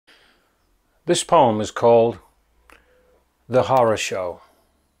This poem is called The Horror Show.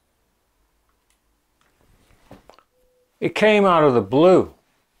 It came out of the blue.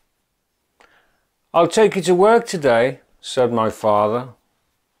 "I'll take you to work today," said my father.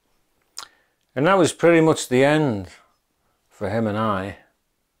 And that was pretty much the end for him and I.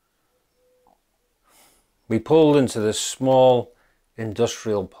 We pulled into this small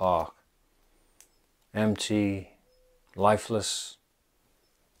industrial park, empty, lifeless,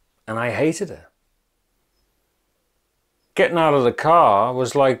 and I hated it. Getting out of the car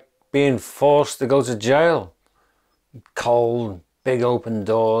was like being forced to go to jail. Cold, big open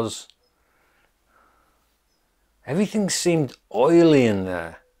doors. Everything seemed oily in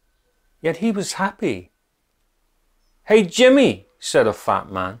there, yet he was happy. "Hey Jimmy," said a fat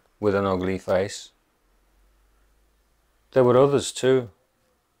man with an ugly face. There were others too,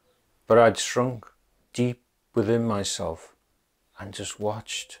 but I'd shrunk deep within myself and just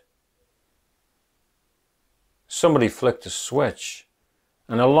watched. Somebody flicked a switch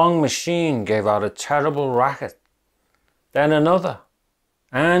and a long machine gave out a terrible racket. Then another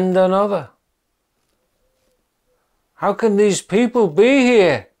and another. How can these people be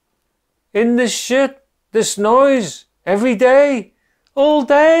here? In this shit, this noise, every day, all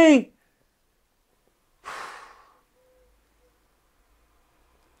day?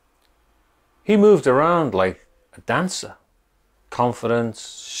 He moved around like a dancer, confident,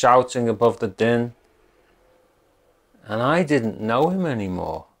 shouting above the din. And I didn't know him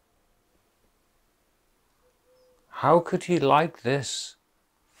anymore. How could he like this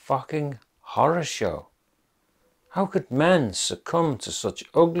fucking horror show? How could men succumb to such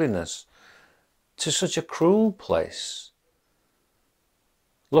ugliness, to such a cruel place?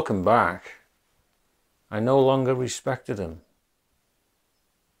 Looking back, I no longer respected him,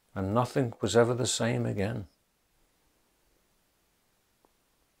 and nothing was ever the same again.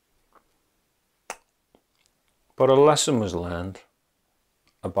 But a lesson was learned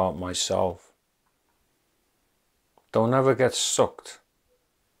about myself. Don't ever get sucked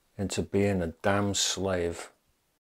into being a damn slave.